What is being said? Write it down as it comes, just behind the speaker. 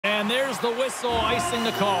there's the whistle, icing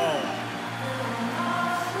the call.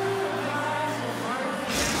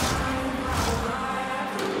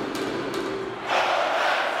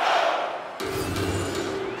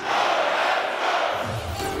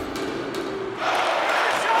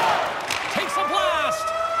 Takes a blast.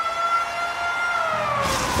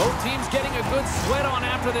 Both teams getting a good sweat on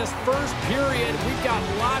after this first period. We've got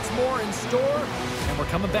lots more in store, and we're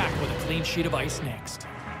coming back with a clean sheet of ice next.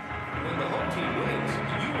 When the home team wins,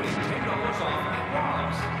 you win $10 off at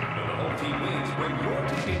Rob's. When the home team wins, bring your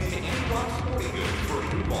tickets to any Rob's Sporting Goods for a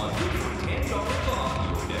coupon good for $10 off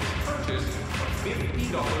your next purchase of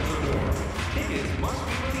 $50 or more. Tickets must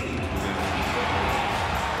be redeemed within a week of purchase.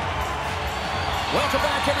 Welcome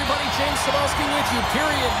back, everybody. James Cebulski with you.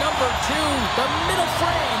 Period number 2. The middle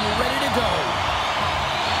frame ready to go.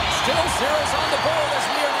 Still zeros on the board as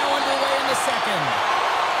we are now underway in the second.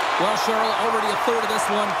 Well, Cheryl, already a third of this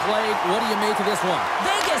one played. What do you make of this one?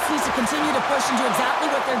 Vegas needs to continue to push into exactly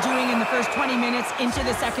what they're doing in the first 20 minutes into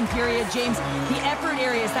the second period. James, the effort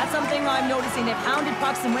areas, that's something I'm noticing. They've hounded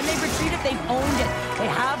pucks, and when they've retreated, they've owned it. They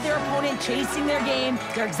have their opponent chasing their game.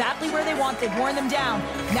 They're exactly where they want. They've worn them down.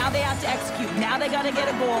 Now they have to execute. Now they got to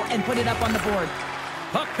get a goal and put it up on the board.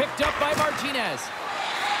 Puck picked up by Martinez.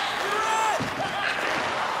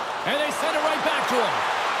 And they send it right back to him.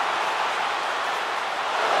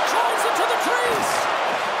 Drives it to the crease.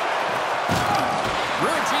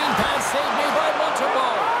 Routine pass save made by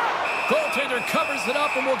Montembeault. Goaltender covers it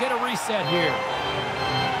up, and we'll get a reset here.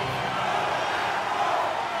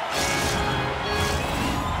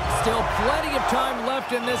 Still plenty of time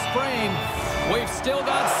left in this frame. We've still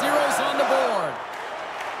got zeros on the board.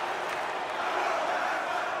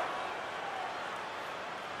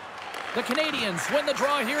 The Canadians win the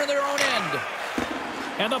draw here in their own end.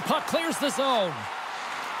 And the puck clears the zone.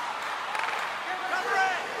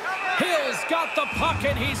 Hill's got the puck,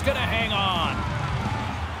 and he's going to hang on.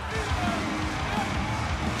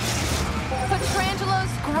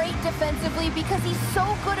 Petrangelo's great defensively because he's so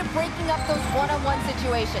good at breaking up those one-on-one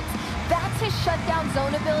situations. That's his shutdown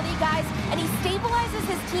zone ability, guys, and he stabilizes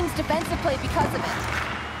his team's defensive play because of it.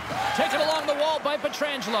 Taken along the wall by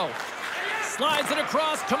Petrangelo. Slides it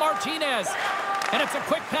across to Martinez. And it's a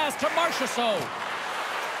quick pass to Marchessault.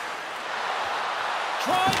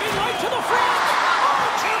 Driving right to the front.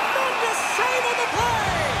 Oh, tremendous save on the play.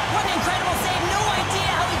 What an incredible save. No idea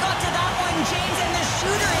how he got to that one, James, and the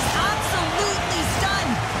shooter is absolutely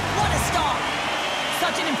stunned. What a stop.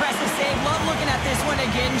 Such an impressive save. Love looking at this one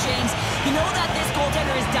again, James. You know that this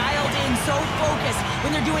goaltender is dialed in, so focused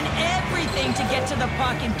when they're doing everything to get to the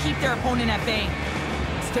puck and keep their opponent at bay.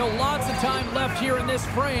 Still lots of time left here in this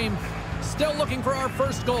frame. Still looking for our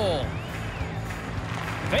first goal.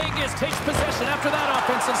 Vegas takes possession after that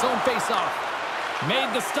offensive zone faceoff. Made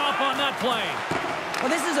the stop on that play. Well,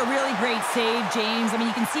 this is a really great save, James. I mean,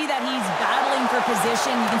 you can see that he's battling for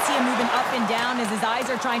position. You can see him moving up and down as his eyes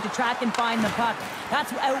are trying to track and find the puck.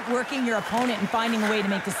 That's outworking your opponent and finding a way to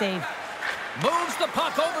make the save. Moves the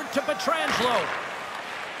puck over to Petrangelo.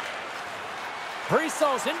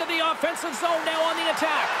 Brissos into the offensive zone now on the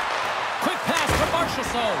attack. Quick pass to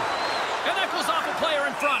Marchessault. And that goes off a player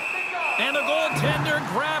in front. And the goaltender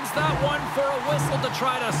grabs that one for a whistle to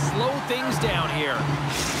try to slow things down here.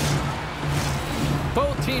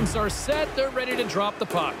 Both teams are set. They're ready to drop the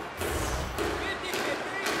puck.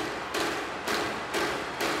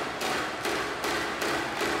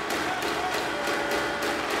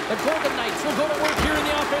 The Golden Knights will go to work here in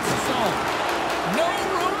the offensive zone. No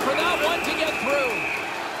room for that one to get through.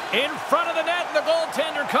 In front of the net, and the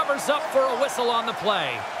goaltender covers up for a whistle on the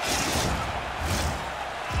play.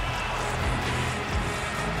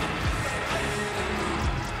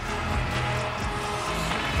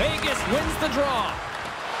 Vegas wins the draw.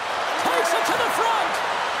 Takes it to the front.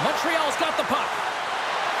 Montreal's got the puck.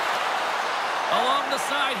 Along the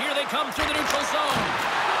side, here they come through the neutral zone.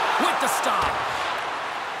 With the stop.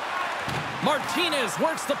 Martinez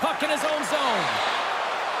works the puck in his own zone.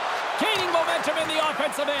 Gaining momentum in the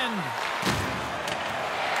offensive end.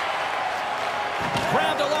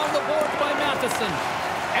 Grabbed along the boards by Matheson.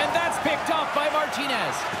 And that's picked up by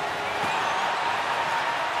Martinez.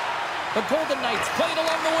 The Golden Knights played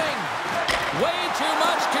along the wing. Way too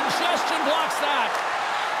much congestion blocks that.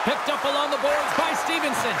 Picked up along the boards by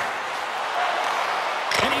Stevenson.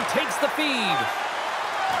 And he takes the feed.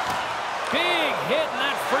 Big hit, and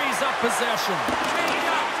that frees up possession.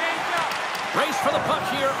 Race for the puck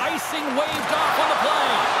here. Icing waved off on the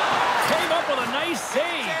play. Came up with a nice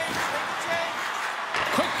save.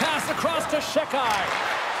 Quick pass across to Shekai.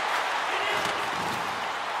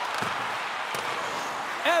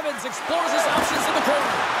 Evans explores his options in the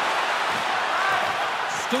corner.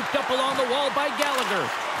 Scooped up along the wall by Gallagher.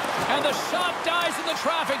 And the shot dies in the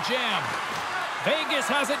traffic jam. Vegas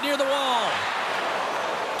has it near the wall.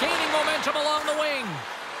 Gaining momentum along the wing.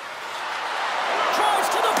 Drives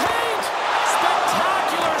to the paint.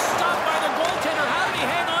 Spectacular stop by the goaltender. How did he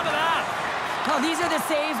hang on to that? Oh, these are the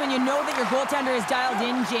saves when you know that your goaltender is dialed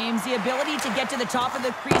in, James. The ability to get to the top of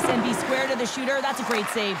the crease and be square to the shooter, that's a great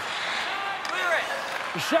save.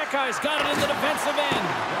 Shekai's got it in the defensive end.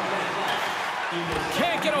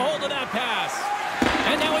 Can't get a hold of that pass.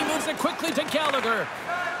 And now he moves it quickly to Gallagher.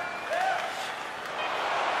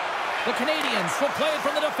 The Canadians will play it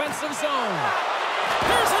from the defensive zone.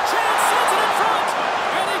 Here's a chance, sends it in front.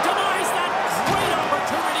 And he denies that great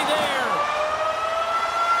opportunity there.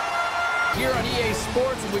 Here on EA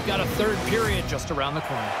Sports, we've got a third period just around the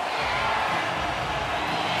corner.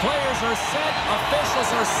 Players are set, officials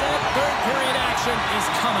are set, third period action is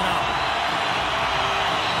coming up.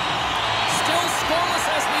 Still scoreless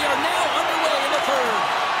as we are now underway in the third.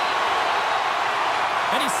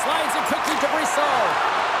 And he slides it quickly to Brissot.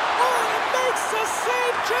 Oh, it makes the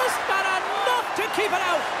save, just not enough to keep it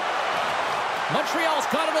out. Montreal's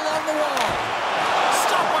got it along the wall.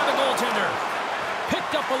 Stopped by the goaltender.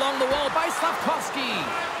 Picked up along the wall by Slavkovsky.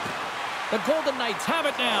 The Golden Knights have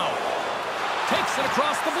it now. Takes it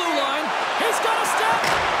across the blue line. He's got a step.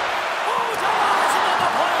 Oh, denies it on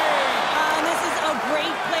the play. This is a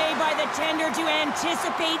great play by the tender to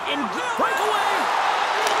anticipate and breakaway.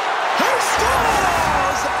 He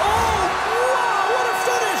scores! Oh, wow, what a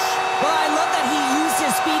finish. Well, I love that he used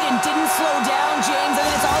his speed and didn't slow down, James. I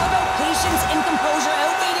mean, it's all about patience and composure,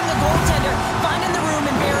 outweighing the goaltender, finding the room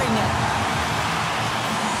and burying it.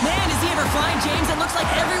 Man, is he ever flying, James? It looks like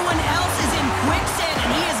everyone else is in quicksand, and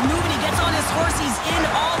he is moving. He gets on his horse. He's in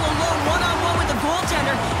all alone, one-on-one with the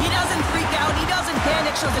goaltender. He doesn't freak out. He doesn't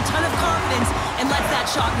panic. Shows a ton of confidence and lets that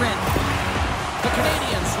shot rip. The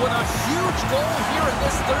Canadians with a huge goal here in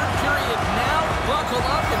this third period. Now buckle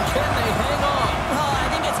up, and can they hang on? Well, I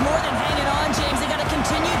think it's more than hanging on, James. They got to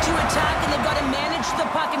continue to attack, and they've got to manage the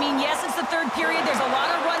puck. I mean, yes, it's the third period. There's a lot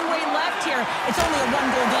of runway left here. It's only a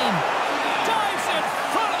one-goal game. Dives in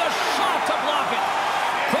front of the shot to block it.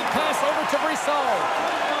 Quick pass over to Brissot.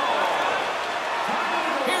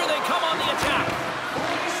 Here they come on the attack.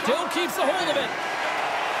 Still keeps a hold of it.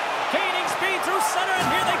 Gaining speed through center, and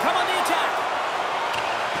here they come on the attack.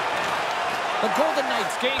 The Golden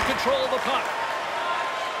Knights gain control of the puck.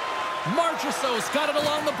 Marchessault's got it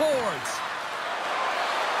along the boards.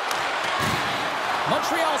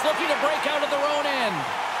 Montreal's looking to break out of their own end.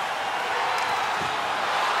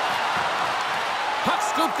 Puck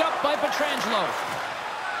scooped up by Pietrangelo.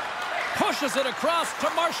 Pushes it across to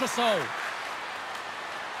Marchessault.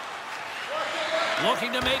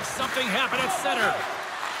 Looking to make something happen at center.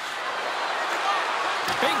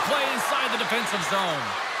 Big play inside the defensive zone.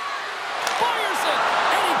 Fires it,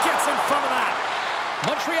 and he gets in front of that.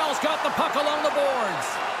 Montreal's got the puck along the boards.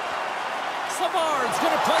 Savard's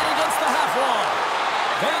going to play it against the half wall.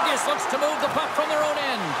 Vegas looks to move the puck from their own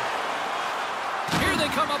end. Here they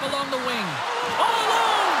come up along the wing. All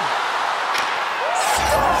alone!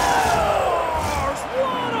 Scores!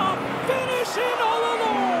 What a finish in all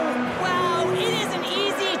alone! Wow, it isn't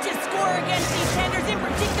easy to score against these tenders, in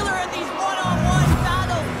particular in these one-on-one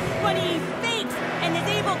battles, but he fakes and is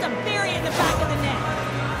able to bury it in the back of the net.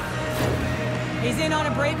 He's in on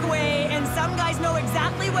a breakaway, and some guys know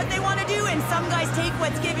exactly what they want to do, and some guys take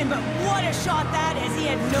what's given, but what a shot that is. He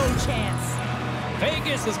had no chance.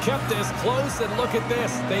 Vegas has kept this close, and look at this.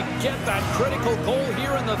 They get that critical goal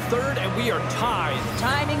here in the third, and we are tied.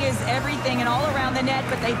 Timing is everything and all around the net,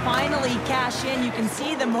 but they finally cash in. You can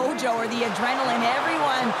see the mojo or the adrenaline.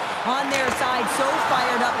 Everyone on their side so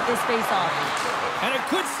fired up at this face-off. And a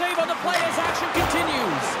good save on the play as action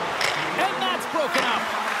continues. And that's broken up.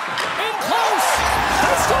 In close!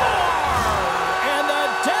 They score! And the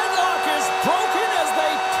deadlock is broken as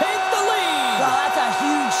they take the lead. Well, that's a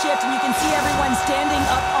huge shift, and you can see everyone standing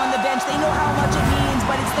up on the bench. They know how much it means,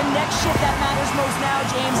 but it's the next shift that matters most now,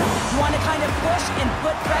 James. You want to kind of push and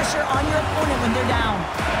put pressure on your opponent when they're down.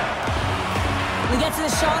 We get to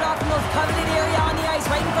the shot off the most coveted area on the ice,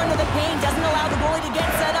 right in front of the paint. Doesn't allow the goalie to get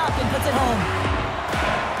set up and puts it home.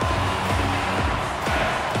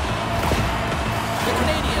 The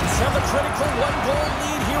Canadians have a critical one-goal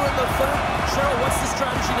lead here in the third. Cheryl, what's the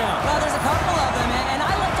strategy now? Well, there's a couple of them, and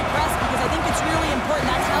I like to press because I think it's really important.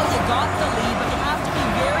 That's how you got the lead, but you have to be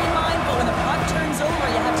very mindful. When the puck turns over,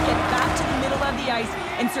 you have to get back to the middle of the ice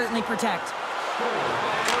and certainly protect.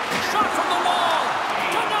 Shot from the wall.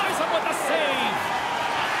 Denies him with a save.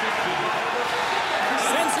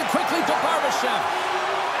 Sends it quickly to Barbashev.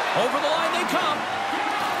 Over the line they come.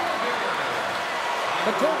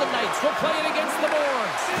 The Golden Knights will play it against the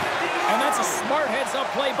boards. And that's a smart heads-up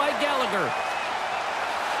play by Gallagher.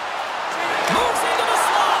 Moves into the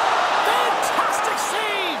slot. Fantastic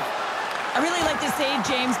save. I really like this save,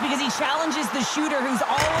 James, because he challenges the shooter who's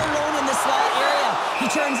all alone in the slot area. He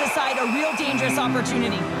turns aside a real dangerous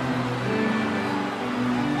opportunity.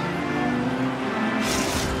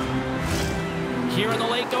 Here in the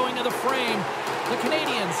late going of the frame, the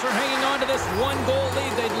Canadians are hanging on to this one-goal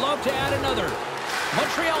lead. They'd love to add another.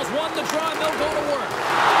 Montreal's won the draw, and they'll go to work.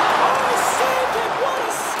 Oh, he saved it! What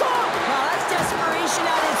a stop! Well, that's desperation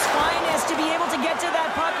at its finest to be able to get to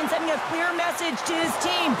that puck and sending a clear message to his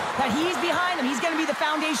team that he's behind them. He's going to be the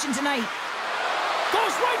foundation tonight.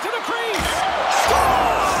 Goes right to the crease!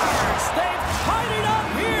 Scores! They've tied it up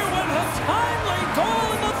here with a timely goal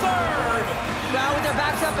in the third! Well, with their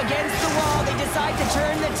backs up against the wall, they decide to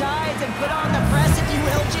turn the tides and put on the press, if you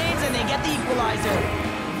will, James, and they get the equalizer.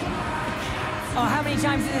 Oh, how many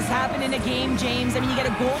times has this happened in a game, James? I mean, you get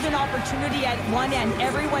a golden opportunity at one end.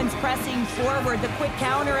 Everyone's pressing forward. The quick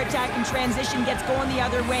counter-attack and transition gets going the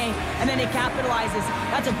other way, and then it capitalizes.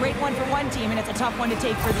 That's a great one for one team, and it's a tough one to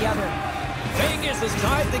take for the other. Vegas has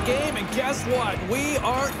tied the game, and guess what? We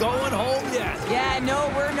aren't going home yet. Yeah, no,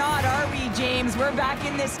 we're not, are we, James? We're back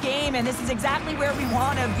in this game, and this is exactly where we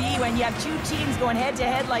want to be. When you have two teams going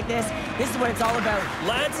head-to-head like this is what it's all about.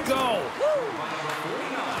 Let's go. Woo!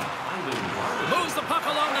 Moves the puck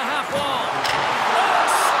along the half wall. Oh,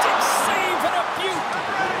 stick save and a beaut.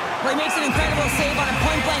 Well, he makes an incredible save on a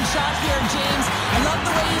point-blank shot here, James. I love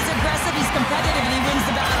the way he's aggressive, he's competitive, and he wins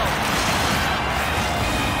the battle.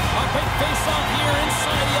 A big face-off here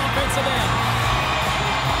inside the offensive end.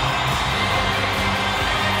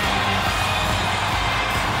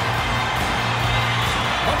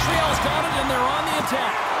 Montreal's got it, and they're on the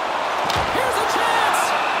attack. Here's a chance.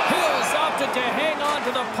 Hills opted to hang on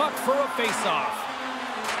to the puck for a face-off.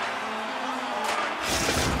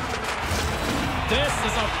 This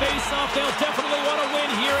is a face-off they'll definitely want to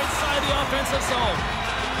win here inside the offensive zone.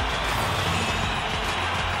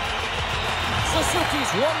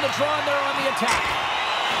 Suzuki's won the draw, and they're on the attack.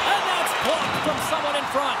 And that's blocked from someone in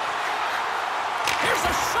front. Here's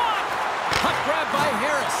a shot. Puck grab by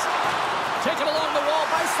Harris. Taken along the wall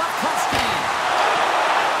by Slavkovsky.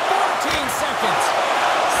 14 seconds.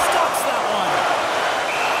 Stops that one.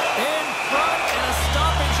 In front, and a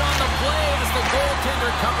stoppage on the play as the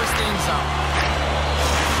goaltender covers things up.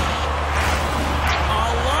 A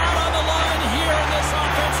lot on the line here in this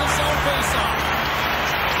offensive zone faceoff.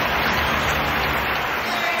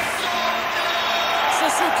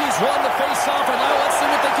 Suzuki's won the faceoff, and now let's see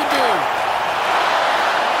what they can do.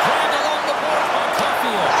 Dragged along the board by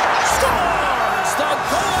Caulfield. Scores! The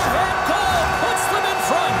go-ahead goal puts them in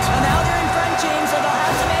front. Well, now they're in front, James, so they'll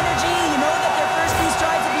have some energy. You know that their first few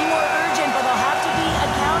strides will be more urgent, but they'll have to be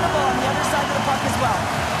accountable on the other side of the puck as well.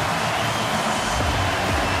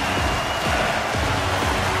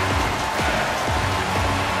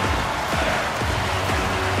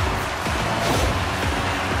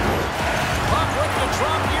 Puck ready to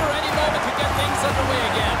drop here any moment to get things underway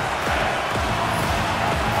again.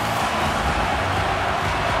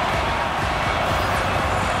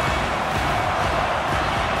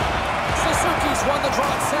 Suzuki's won the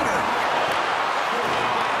draw at center.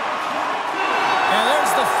 And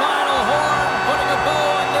there's the final horn, putting a bow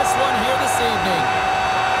on this one here this evening.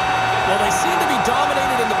 Well, they seem to be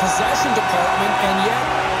dominated in the possession department, and yet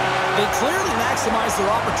they clearly maximize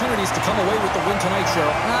their opportunities to come away with the win tonight,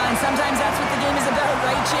 Cheryl. And sometimes that's what the game is about,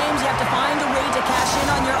 right, James? You have to find a way to cash in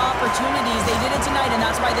on your opportunities. They did it tonight, and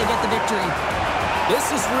that's why they get the victory. This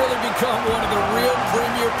has really become one of the real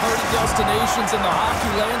premier party destinations in the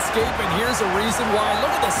hockey landscape, and here's a reason why.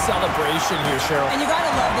 Look at the celebration here, Cheryl. And you got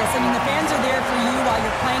to love this. I mean, the fans are there for you while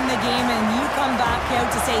you're playing the game, and you come back out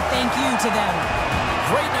to say thank you to them.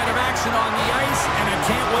 Great night of action on the ice, and I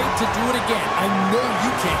can't wait to do it again. I know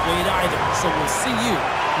you can't wait either, so we'll see you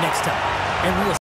next time. And we'll